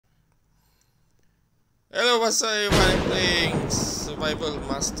Hello, what's up everyone? I'm playing Survival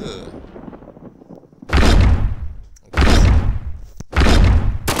Master.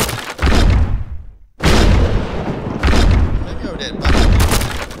 Maybe of that button.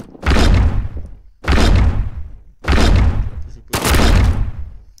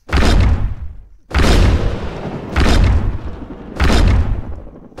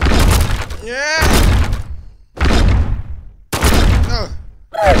 Yeah! No!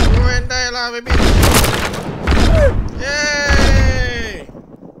 Go and die lah, baby! Yay!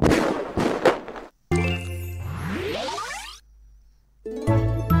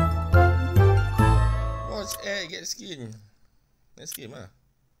 Watch air, get skin. Let's game lah.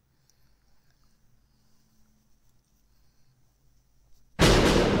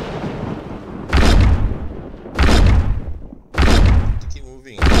 To keep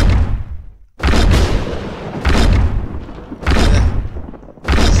moving.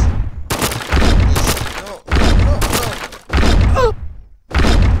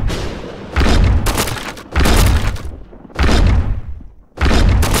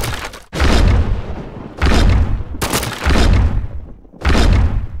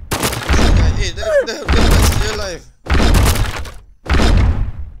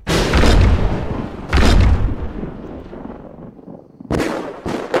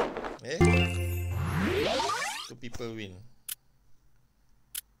 People win.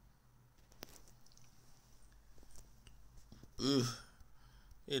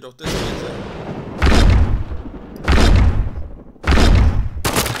 Hey, Doctor Strange.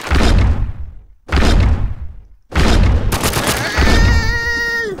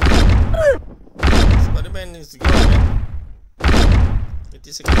 Spider-Man needs to go, man.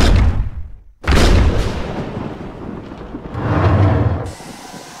 30 seconds.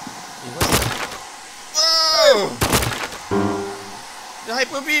 The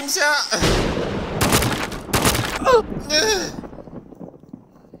hyper beam, siya.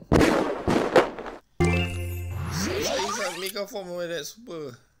 It's a mega form over that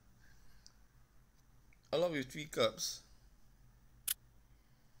super. A lot with 3 cups.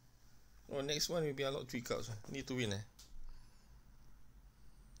 Oh, next one will be a lot 3 cups. Need to win, eh?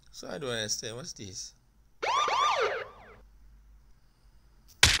 So I don't understand. What's this?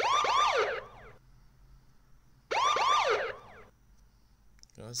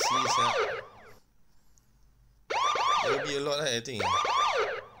 See, there will be a lot, I think.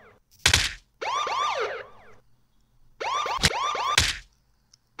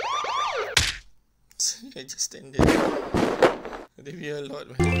 I just stand there. There will be a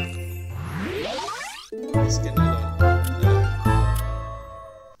lot, man. It's getting a lot.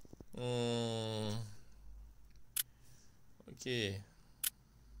 Okay.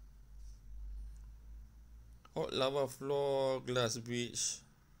 Hot lava floor, glass bridge.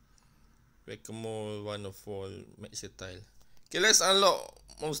 Whac-a-mole, waterfall, max tile. Okay, let's unlock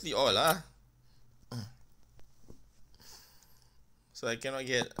mostly all lah. So I cannot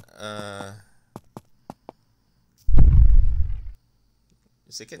get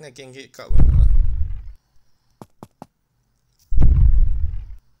second I can get cup one lah.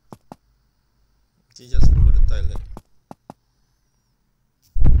 Okay, just follow the tile like.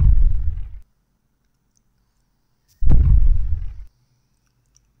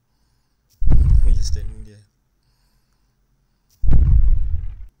 Standing there.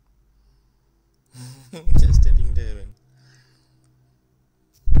 Just standing there, man.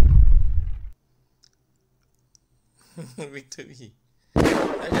 Victory. I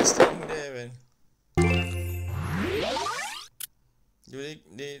just standing there, man. Do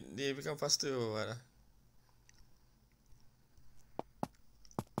they become faster or what?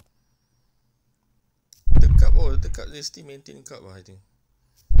 The cup they still maintain cup, I think.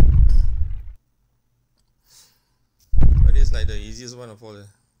 It's like the easiest one of all.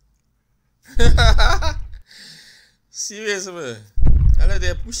 Serious, bro. Kalau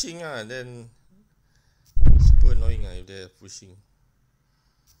they're pushing then super annoying if they're pushing.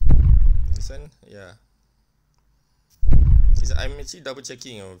 This one, yeah. I'm actually double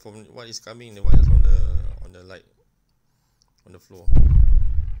checking from what is coming and what is on the light on the floor.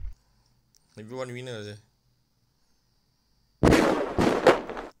 Everyone winner, eh?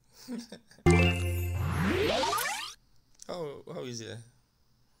 How is it?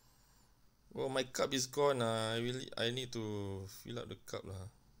 Well, my cup is gone. I need to fill up the cup lah.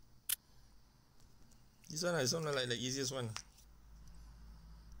 This one is like the easiest one.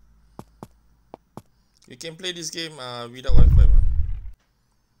 You can play this game without Wi-Fi.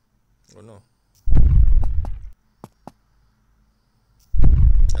 Oh no.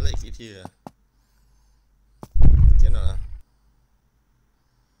 I like it here. Cannot.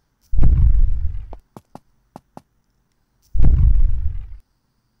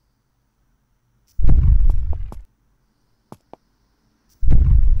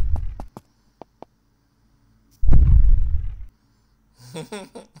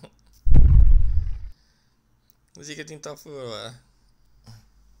 Is he getting tougher or what?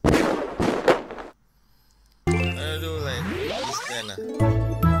 I'm gonna do like this 10 lah.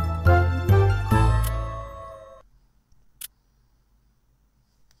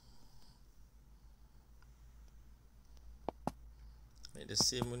 Like the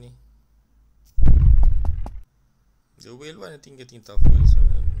same only. The whale one I think getting tougher. This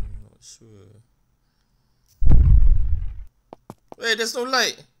one I'm not sure. Wait, there's no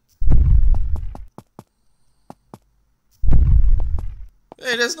light.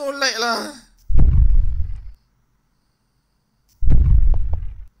 Hey, there's no light lah.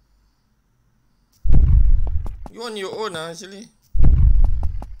 You on your own actually.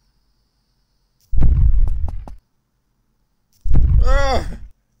 Ah!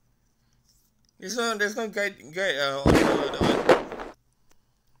 There's no guide on the one.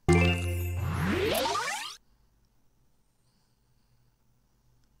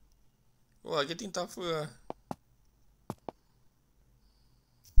 Wow, getting tougher.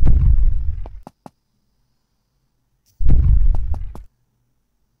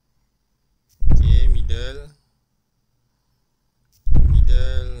 Okay, middle.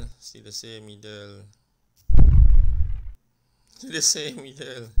 Still the same middle. Still the same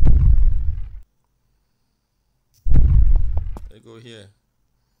middle. I go here.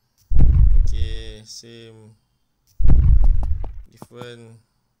 Okay, same. Different.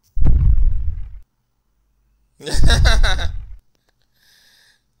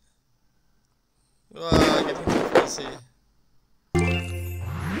 Wow, getting too fancy.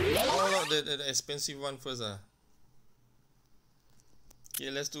 Oh, the expensive one first. Okay,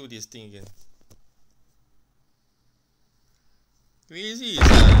 let's do this thing again. Crazy,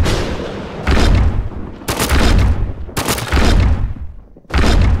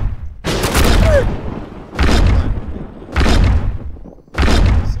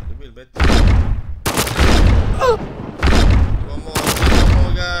 One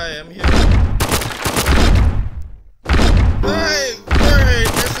more guy, I'm here. Hey,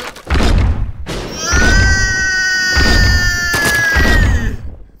 there's a...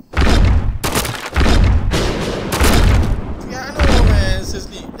 Piano, man,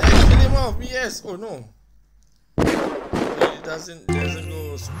 seriously. Hey, kill him off, yes. Oh no. It doesn't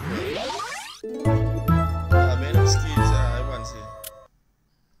go super. Venom skills, I want to say.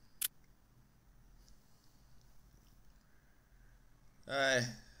 Alright,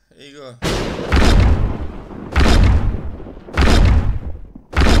 here you go.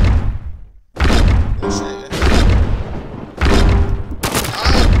 Oh shit.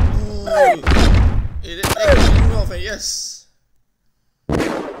 It actually off, yes.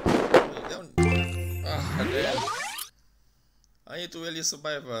 Down. Damn. I need to really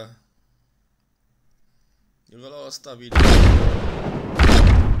survive. You got a lot of stuff you do.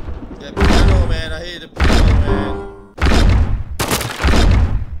 Yeah, piano, man. I hate the piano, man.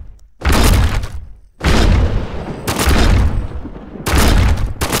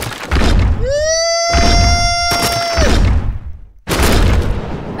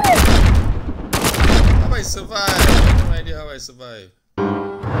 Survive. I have no idea how I survive. Oh,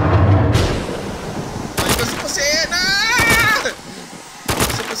 you got Super Saiyan! Ah!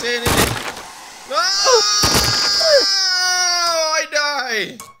 Super Saiyan ini. No! I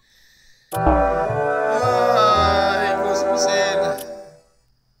die. I go Super Saiyan.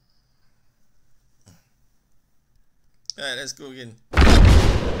 Alright, let's go again.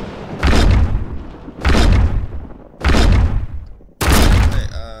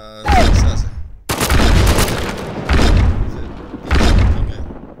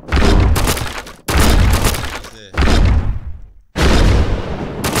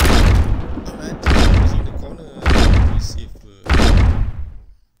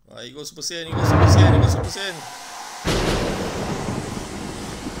 You go Super Saiyan, you go Super Saiyan, you go Super Saiyan.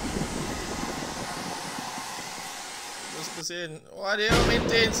 Go Super Saiyan. Wah, dia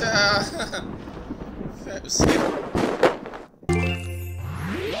maintain sah.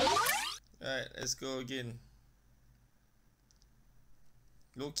 Alright, let's go again.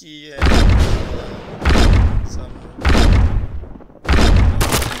 Loki and some.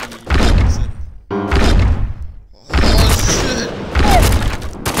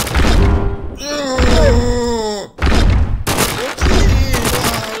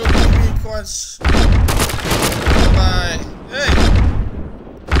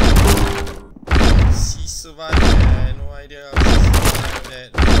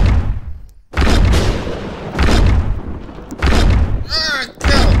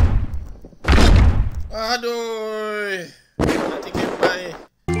 Aduh, nanti game by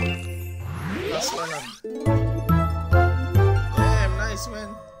last one lah. Damn, nice,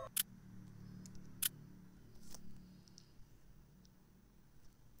 man.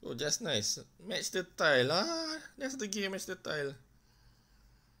 Oh, just nice. Match the tile. Ah, that's the game. Match the tile.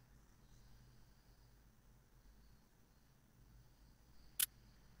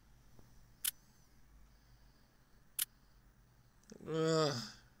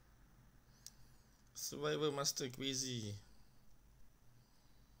 Survivor Master crazy.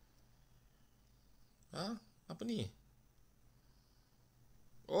 Hah? Apa ni?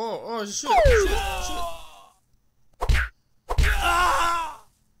 Oh, shoot.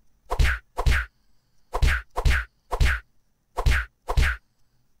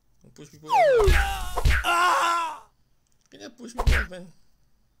 Push people off. Can I push people off, man?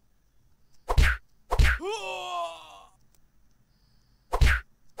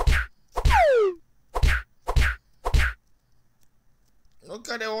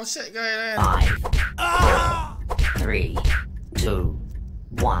 Look at that offset guy, man. 5, 4, 3, 2,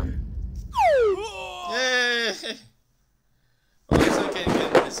 1. Yay! Oh, this one can.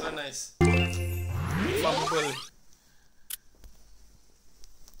 This one nice. Fumble.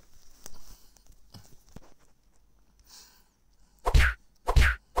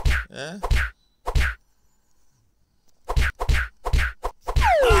 Yeah.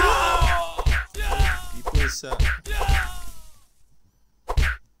 People suck.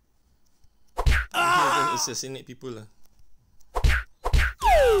 Just assassinate people lah.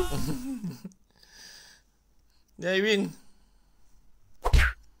 Yeah, I win.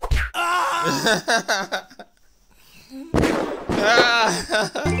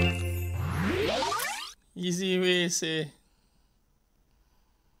 Easy way say.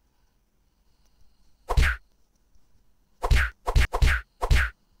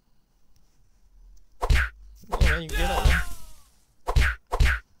 You get out, man.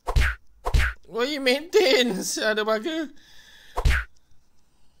 What you maintain? Ada bugger.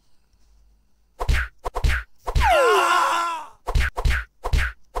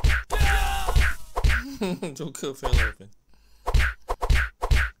 Joker fell off, man.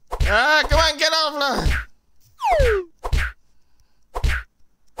 Come on, get off lah.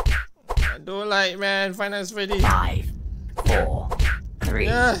 I don't like, man. Finance ready. 5, 4, 3,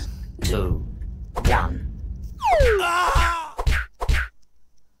 2, 1.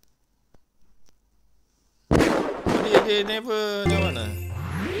 They never that one lah.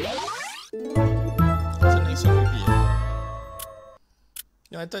 What's the next one will be?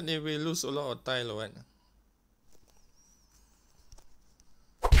 Yeah, I thought they will lose a lot of tile or what.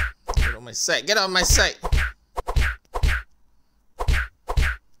 Get on my side. Get on my side.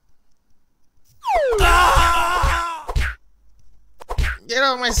 Get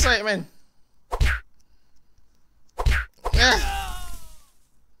on my side, man. Yeah.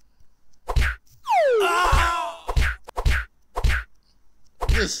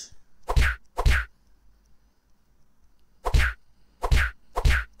 Yes.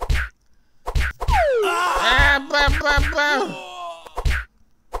 Bow.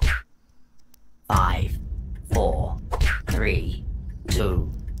 5, 4, 3,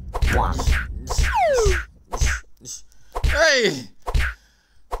 2, 1. Hey!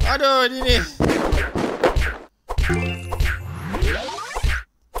 Aduh, ini.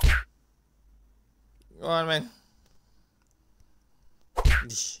 Go on, man.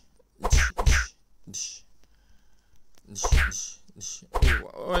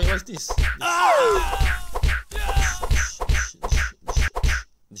 Wait, what's this?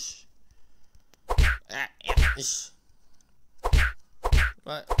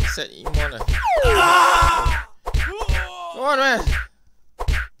 What? Set immune. Come on, man.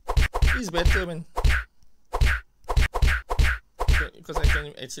 He's better, man. Because I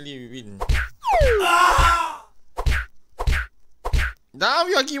can actually win.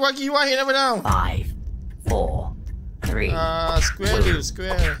 Down, Whac-a-mole, why he never down? 5, 4, 3. Square, dude,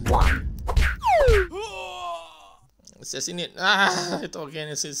 square. 1. Assassinate. Ito again,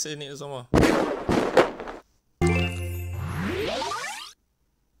 assassinate semua.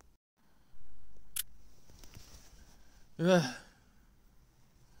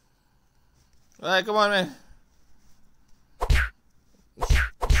 Alright, come on, man.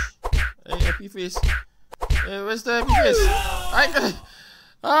 Hey, happy face. Hey, where's the happy face?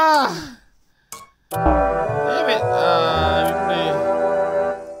 Damn it. Replay.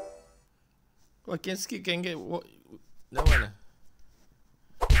 Oh, can skip, can get what? That one.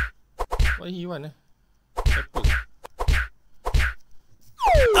 What he want? Apple.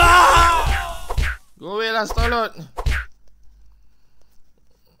 Go away lah, Starlord.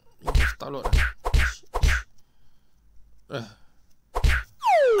 Starlord.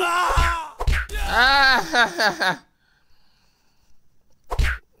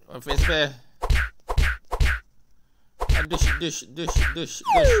 face bear. Dish.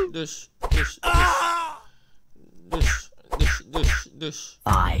 Dish.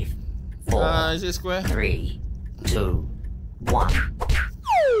 5, 4, Is it square? 3, 2, 1.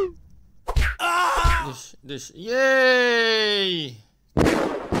 Dish. Yay!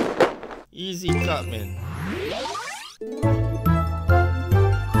 Easy cut, man.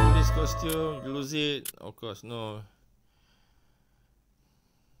 This costume, lose it. Of course, no.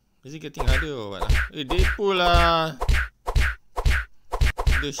 Is it getting harder or what? Deadpool lah.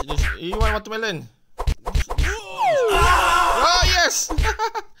 Dish. You want watermelon? Dish. Oh, yes!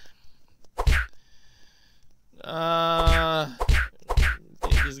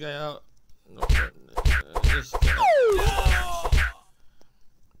 Take this guy out. No, this guy out.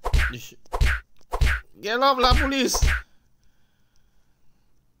 Dish. Get off lah, police!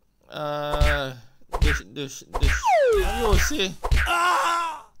 Dish. Ayo, see.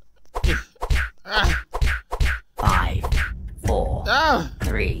 5, 4,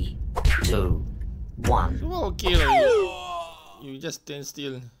 3, 2, 1. So okay lah, you just stand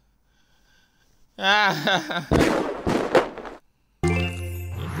still. You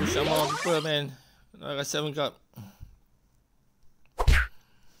push some more people, man. I got 7 cup.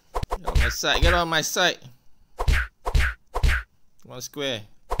 Get on my side. One square.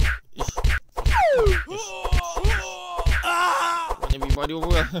 Want everybody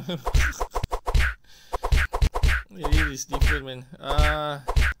over. It is different, man.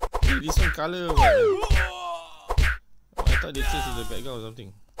 This one colour. I thought they changed the background or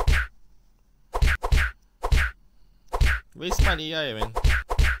something. Very smart AI, man.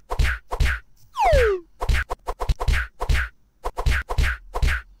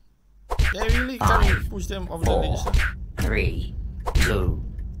 They really can't push them off the ledge. 3, 2,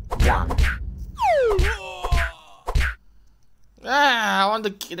 1. I want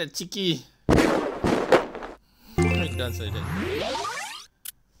to kill that cheeky. Make dance like that.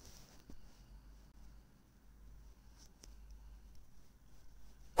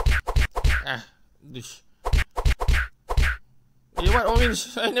 Dish. Hey, what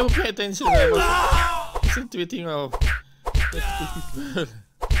orange? I never pay attention. I was tweeting of people.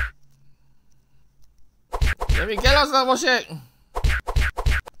 Let me get lost now, Whac.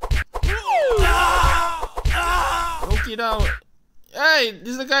 Okay down. Hey, this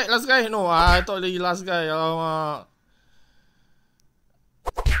is the guy, last guy? No, I thought the last guy.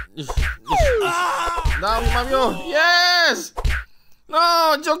 Down, Mario. Yes!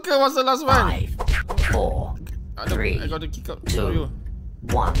 No, Joker was the last one. 5, 4, 3, I got to kick up 2,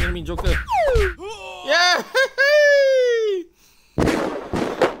 1. Enemy Joker. Yeah!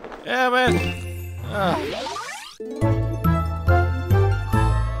 Yeah, man.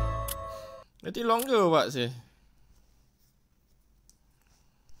 Getting longer or what, say?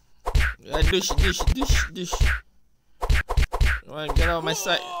 Dish. Alright, get out of my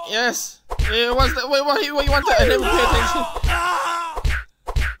sight. Yes! Hey, what's that? Wait, what you wanted? I never pay attention.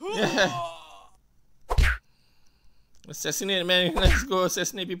 Yeah. Assassinate, man. Let's go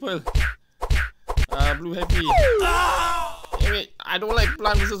assassinate people. Blue happy. Damn it. I don't like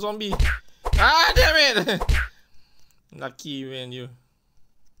plant versus zombie. Damn it. Lucky, man, you.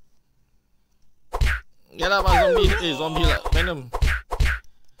 Get up, zombie. Hey, zombie lah. Venom.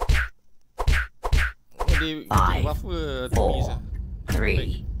 They 5, 4,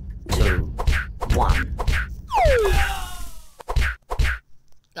 3, 2, 1.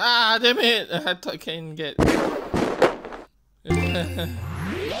 Damn it. I thought I can get.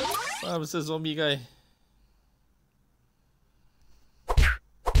 What's the zombie guy?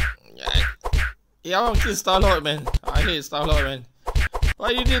 Yeah, I want to kill Star-Lord, man. I hate Star-Lord, man.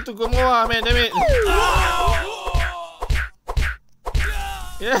 Why you need to go Mower, man? Damn it.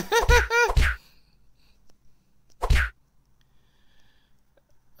 Yeah.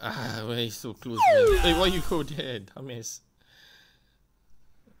 Why he's so close, man? Hey, why you go there, dumbass?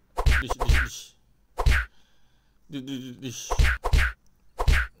 Dish.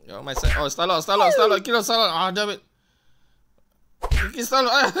 You're on my side. Oh, Star-Lord, kill Star-Lord. Damn it. Kill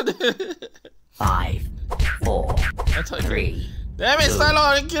Star-Lord. 5, 4, 3. Damn it,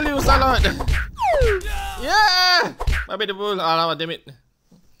 Star-Lord, I kill you, Star-Lord. Yeah! My bad, the bull. Damn it.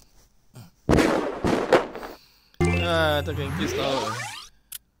 I thought I can kill Star-Lord.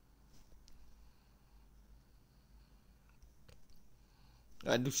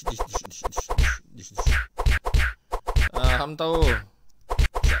 Dish. Ham tahu.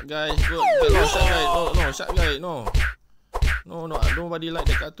 Shot guy. Go. Get lost, shot guy. No, shot guy. No. Nobody like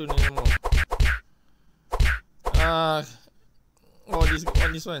the cartoon anymore.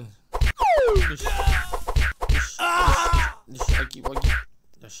 This one. Dish. I keep walking.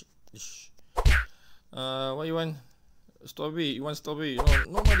 What you want? Strawberry. You want strawberry? No,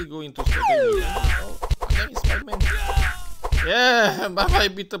 nobody go into strawberry. Oh, damn it, Spider-Man. Yeah, bye-bye,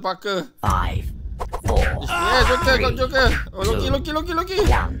 Peter Parker. 5, 4. Yeah, Joker, got Joker. Oh, Loki. 1.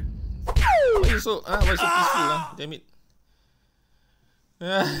 Why you so peaceful lah? Damn it.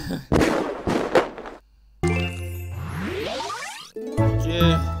 Okay,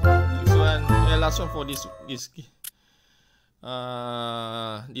 next one. Yeah, last one for this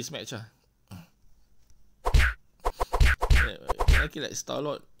match ah. I can like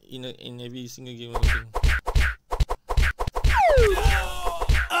Star-Lord in every single game or something.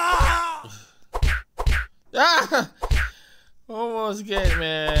 Almost get,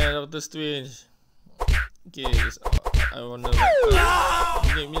 man. Doctor Strange. Okay, I wonder.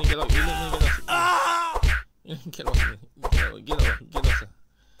 Villain, get out. Get out.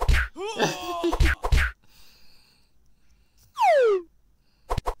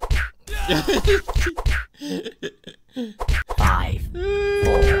 5,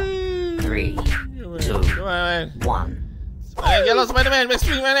 4, 3, 2, 1. Get lost, Spider-Man. Back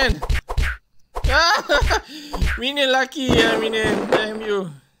swing, man. Minion lucky, Minion. Damn you.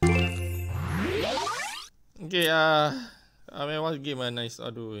 Okay, man, what game nice?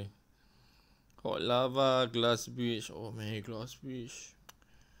 Aduh. Hot lava, glass bridge. Oh man, glass bridge.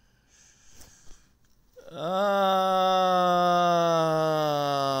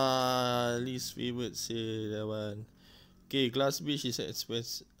 Least favorite say that one. Okay, glass bridge is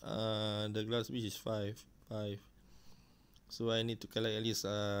expensive. The glass bridge is 5. So I need to collect at least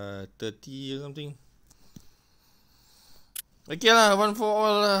 30 or something. Okay lah, one for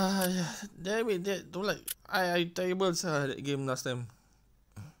all. Damn it, don't like I terrible that game last time.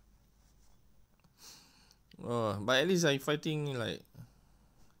 Oh, but at least I fighting like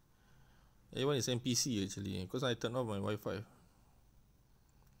everyone is NPC actually, because I turned off my Wi-Fi.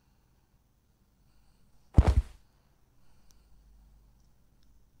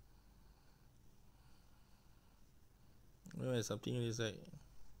 Oh, something is like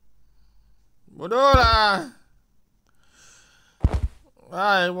bodoh lah.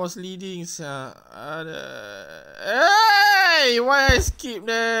 I was leading. Hey, why I skip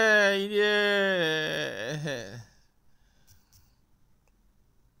there, idiot?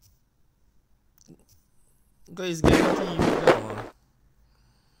 Guys, guarantee you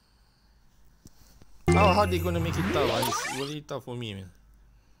now. How they gonna make it tough? It's really tough for me, man.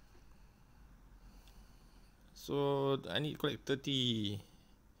 So I need to collect 30.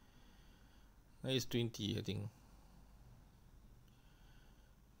 That is 20, I think.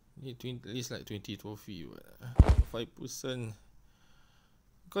 Need 20, at least like 20 trophy. 5%.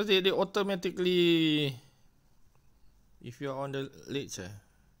 Because they automatically, if you're on the ledge,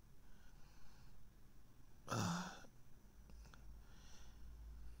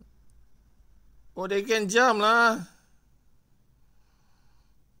 oh, they can jump lah.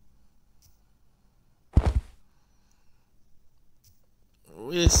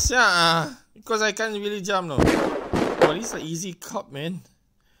 Yes, because I can't really jump now. Oh, this is an easy cup, man.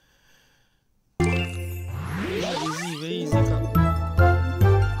 Very easy cup.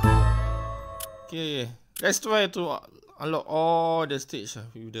 Okay, let's try to unlock all the stage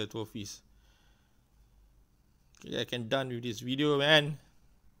with the trophies. Okay, I can done with this video, man.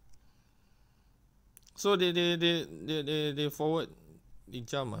 So they forward, they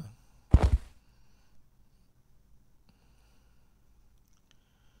jump.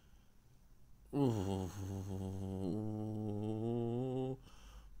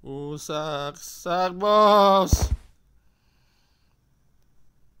 Suck, boss.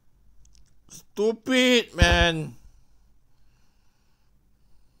 Stupid, man.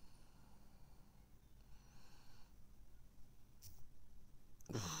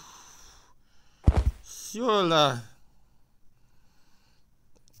 Sure lah.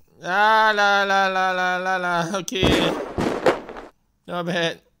 La. Okay. Not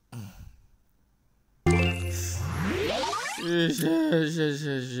bad.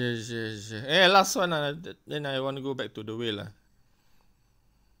 Hey, last one. Then I want to go back to the whale.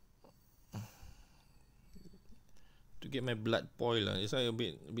 To get my blood boil. It's like a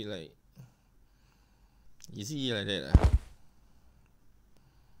bit like easy like that.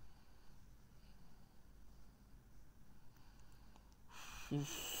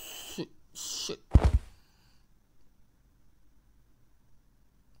 Shit.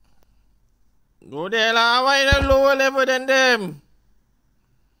 Go there lah. Why the lower level than them?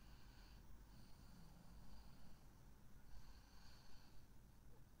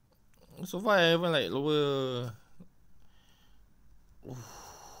 So far I haven't like lower.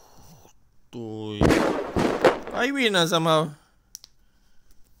 I win lah somehow.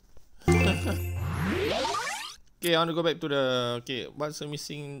 Okay, I want to go back to the... Okay, what's the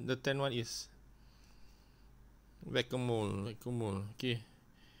missing? The 10 one is... Whac-a-mole. Okay.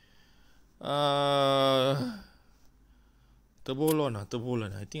 Turbolon. I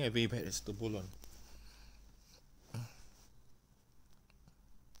think I'm very bad at turbolon.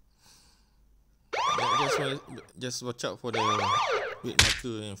 Just watch out for the weight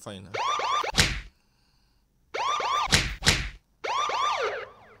marker and find.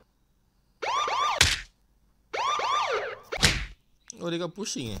 Oh, they got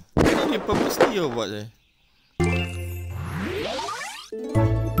pushing eh? They purposely or what eh?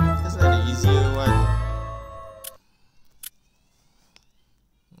 That's like the easier one.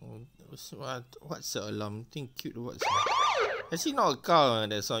 Oh, what's the alarm? Think cute or what's that? Actually not a car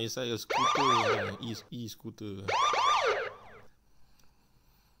that sound, it's like a scooter, e-scooter.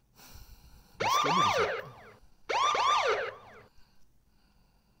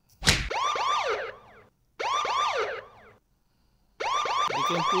 They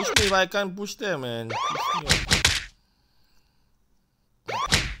can push me but I can't push them, man.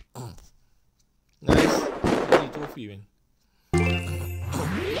 Nice. Easy trophy, man.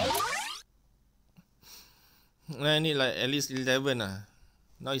 I need like at least 11 ah.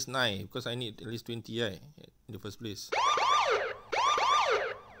 Now it's 9 because I need at least 20 right, in the first place.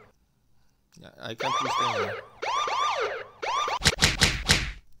 Yeah, I can't push them.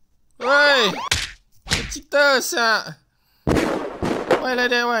 Oi! Kecita sak. Why like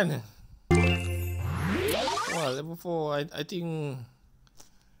that one? Wow, level 4, I think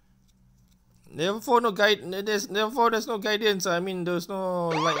level 4 no guide. Level 4 there's no guidance. I mean there's no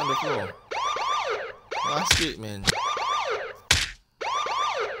light on the floor. Basket, man.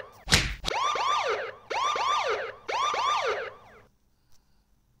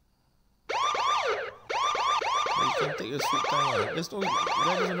 You can take a sweet time. There's no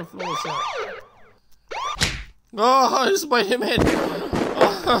guidance on the floor, sir. Oh, it's Spider-Man.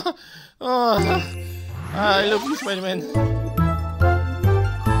 Oh, I love you, Spider-Man.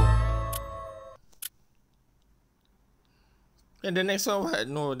 And the next one, what?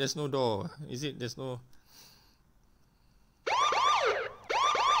 No, there's no door. Is it? There's no...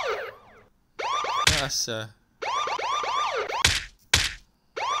 Asa.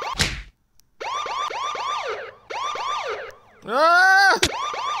 Ah!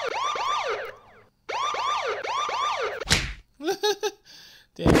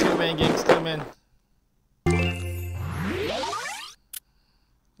 Thank you, man, gangster, man.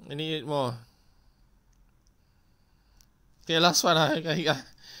 I need more. Okay, last one.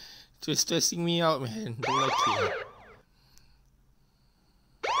 It's stressing me out, man. Don't like it.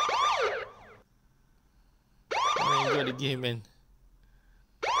 I enjoy the game, man.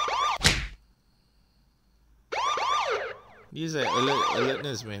 These are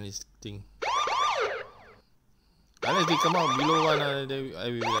alertness, man. This thing. Unless they come out below one, I will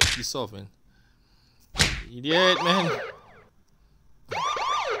be like pissed off, man. Idiot, man.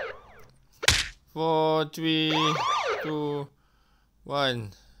 4, 3, 2,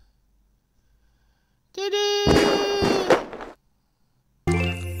 1.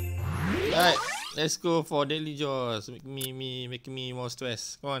 Alright, let's go for daily jaws. Making me more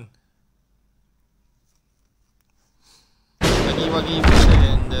stressed. Come on. Wagi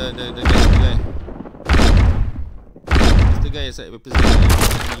and the guy. The guy is like representing him.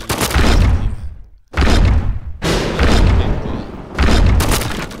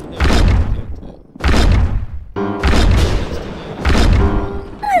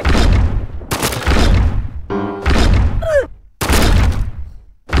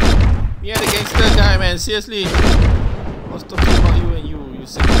 Yeah, the gangster guy, man. Seriously, I was talking about you and you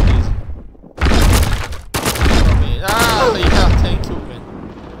said this. Ah, yeah, thank you, man.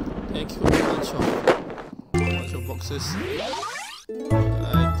 Thank you. Bunch of boxes. I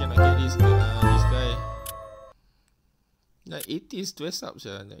cannot get this guy. Like 80s dress up,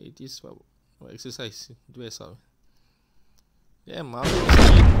 sir. Like 80s what exercise dress up. Yeah, Mower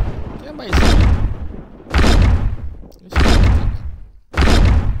skin. Can I buy skin?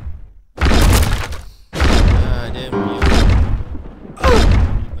 Ah, damn you.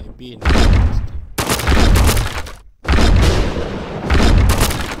 My bean.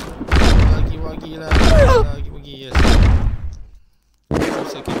 Wagi lah. Wagi, yes. 2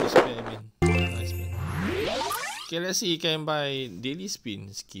 seconds to spare, man. Nice, man. Okay, let's see. You can buy daily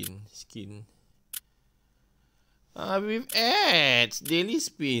skin. With ads. Daily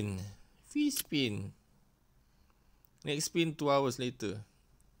spin. Free spin. Next spin 2 hours later.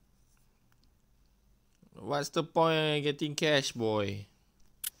 What's the point of getting cash, boy?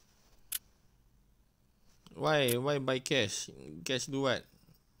 Why buy cash? Cash do what?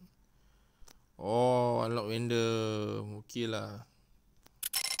 Oh, unlock random. Okay lah.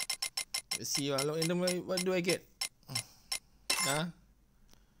 Let's see, unlock random. What do I get? Huh?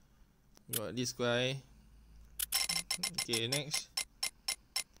 Got this guy. Okay, next.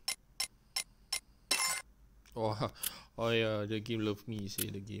 Oh, oh yeah, the game love me. Say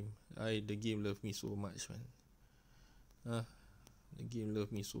the game. The game love me so much, man. The game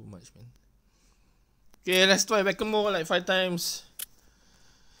love me so much, man. Okay, let's try Whac-a-mole like 5 times.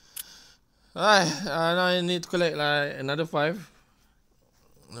 Now I need to collect like another 5.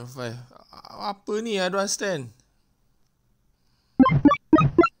 Another 5. Apa ni? I don't understand.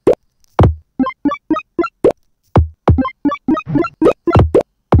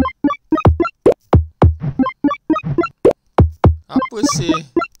 Apa sih?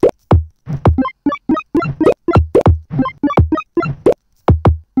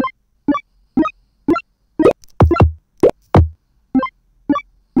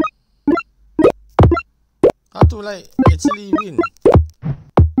 How to like actually win?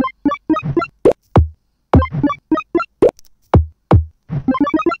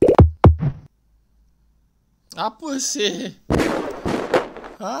 Apa sih?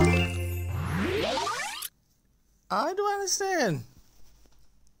 Huh? I don't understand.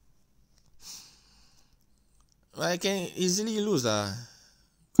 I can easily lose lah.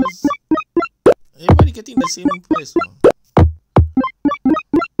 Cause everybody getting the same price.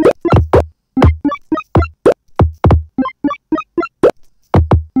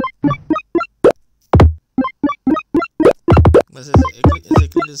 That's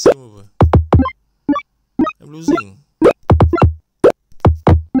exactly the same over. I'm losing.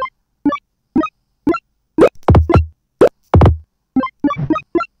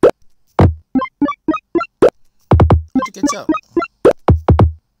 To catch up.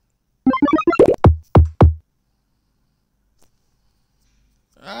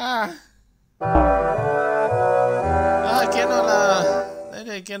 Cannot lah.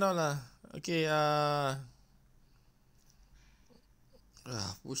 Cannot lah. Okay,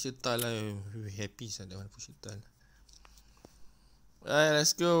 push the tile lah. Happy sah that one, push the tile. Alright,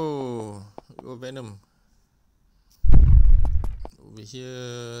 let's go. Go Venom. Over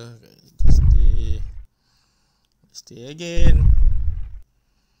here. Just stay again.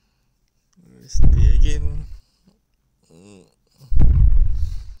 Stay again.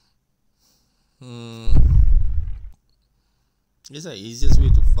 This is the easiest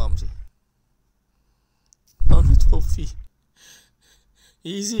way to farm, see. Farm the trophy.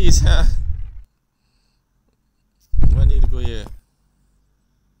 Easy, sir. I need to go here.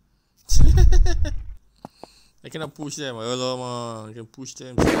 I cannot push them. Alamak, I can push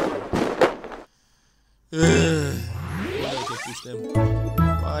them. I can push them.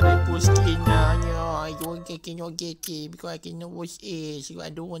 They push Kenya. I cannot get it because I cannot watch it. So I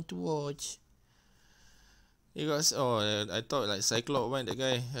don't want to watch. Because I thought like Cyclops one, that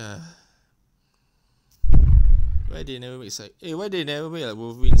guy. Why they never make why they never make like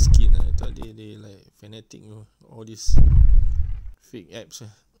Wolverine skin? I thought they like fanatic, all these fake apps.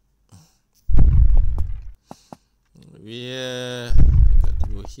 I got to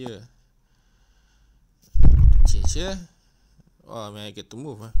go here. Change here. Oh man, I get to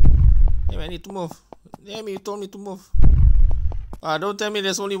move. Damn, I need to move. Damn, you told me to move. Don't tell me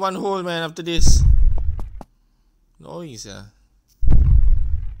there's only one hole, man, after this. Annoying, sir.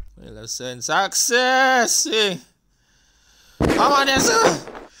 Well, success! Hey. Come on, there's a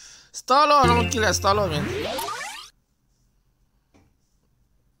Star-Lord. I'm gonna kill that Star-Lord, man.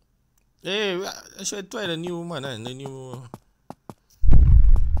 Hey, I should try the new one, the new.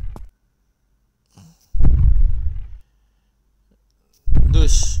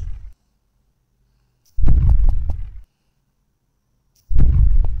 Douche.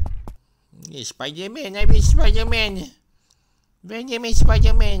 Spider-Man, I be Spider-Man. Venom is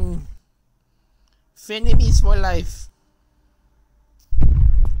Spider-Man. Venom is for life.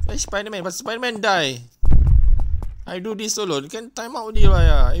 Spider-Man, but Spider-Man die. I do this solo. You can time out dia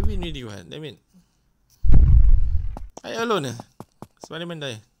lah. I win with you, damn it. I alone. Spider-Man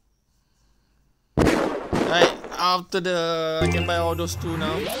die. Right, after I can buy all those two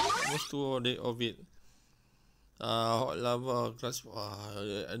now. Those two of it. Hot lava, glass.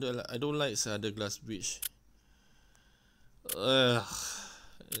 I don't like the glass bridge. Like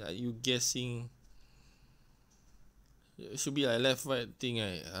you guessing. It should be like left right thing,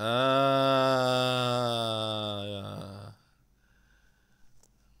 right? Yeah.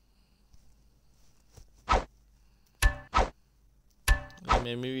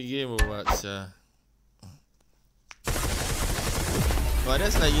 Memory game or what? Oh,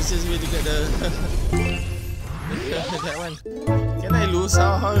 that's like easiest way to get the that one. Can I lose?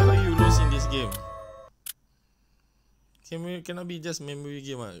 How you lose in this game? Cannot be just memory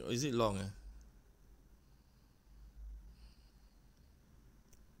game, or is it long?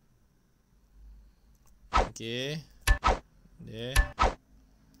 Okay. There.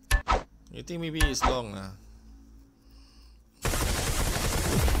 You think maybe it's long?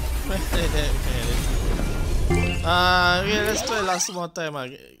 Okay, let's try last more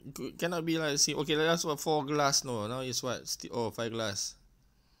time. Cannot be like, see. Okay, last one 4 glass. No, now it's what? Oh, 5 glass.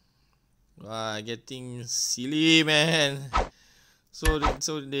 Getting silly, man. So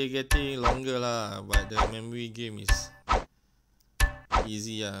they getting longer lah, but the memory game is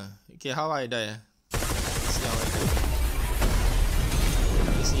easy. Okay, how I die? Let's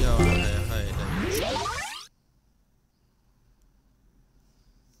see how I die.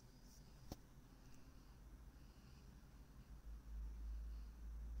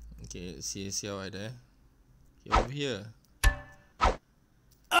 Okay, see how I die. Okay, over here.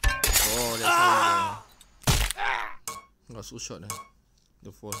 Oh, that's how I die. Got so short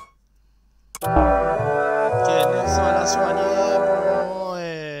the fall. Okay, last one, yeah,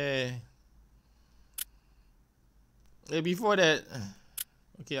 boy. Hey, before that,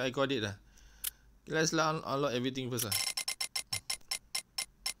 okay, I got it. Let's unlock everything first.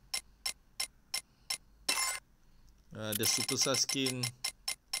 The superstar skin.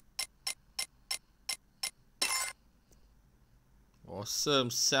 Awesome,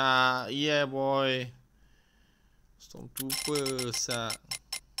 sa. Yeah, boy. Stormtrooper, sa.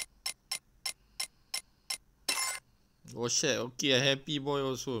 Oh shit, okay, a happy boy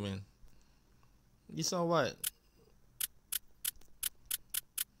also, man. This one what?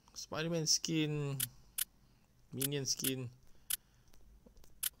 Spider-Man skin. Minion skin.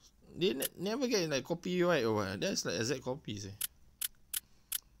 They never get like copyright or what? That's like exact copies.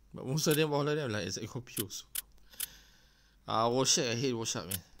 But most of them, all of them like exact copy also. Whac, I hate Whac,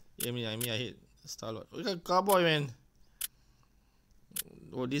 man. I mean, I hate Star-Lord. Look at Cowboy, man.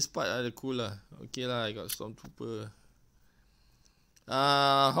 Oh, this part are the cool lah. Okay lah, I got Stormtrooper.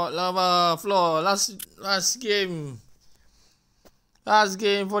 Hot lava floor. Last game. Last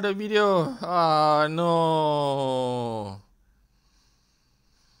game for the video. No.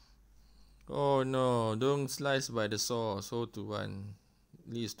 Oh no. Don't slice by the saw. So to one.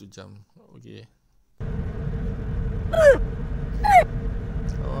 Least to jump. Okay.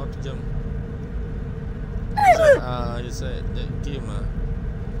 How to jump? It's that game lah.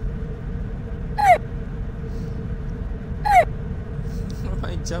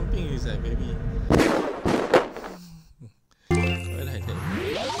 My jumping is like baby. What like that?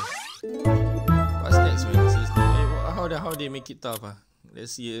 What's next, man? How they make it tough?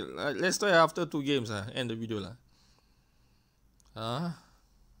 Let's see. Let's try after 2 games. End the video lah.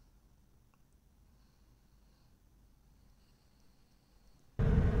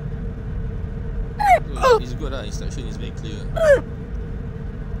 It's good lah. Instruction is very clear.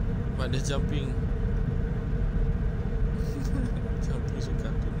 But the jumping. Jumping so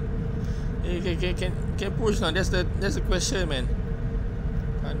cartoon. Hey, can push now? That's the question, man.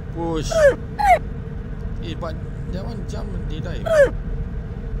 Can't push. Hey, but that one jump and they die.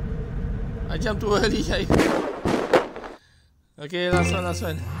 I jumped too early. Okay, last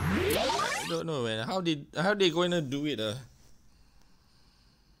one. I don't know, man. How they going to do it?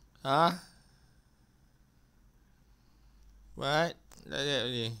 What? Like that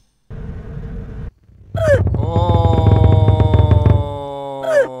only.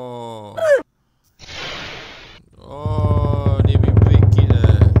 Oh, they will break it.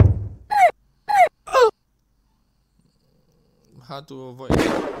 How to avoid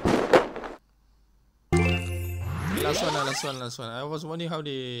that? Last one. I was wondering how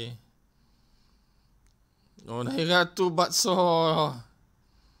they. Oh, they got 2 butt saw.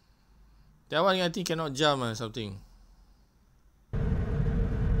 That one I think cannot jump or something.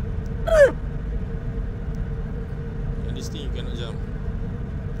 And this thing you cannot jump.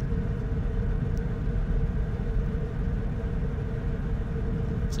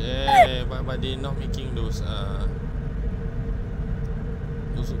 Yeah, but they not making those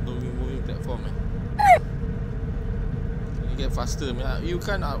moving platform. You get faster, man. You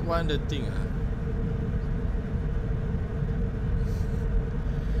can't outrun the thing.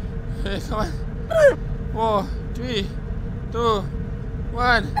 Hey, come on. 4, 3, 2,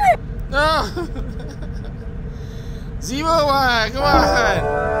 1. No. 0, 1. Come on.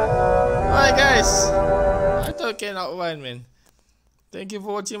 Alright, guys. I thought I can outrun, man. Thank you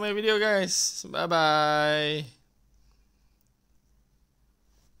for watching my video, guys. Bye bye.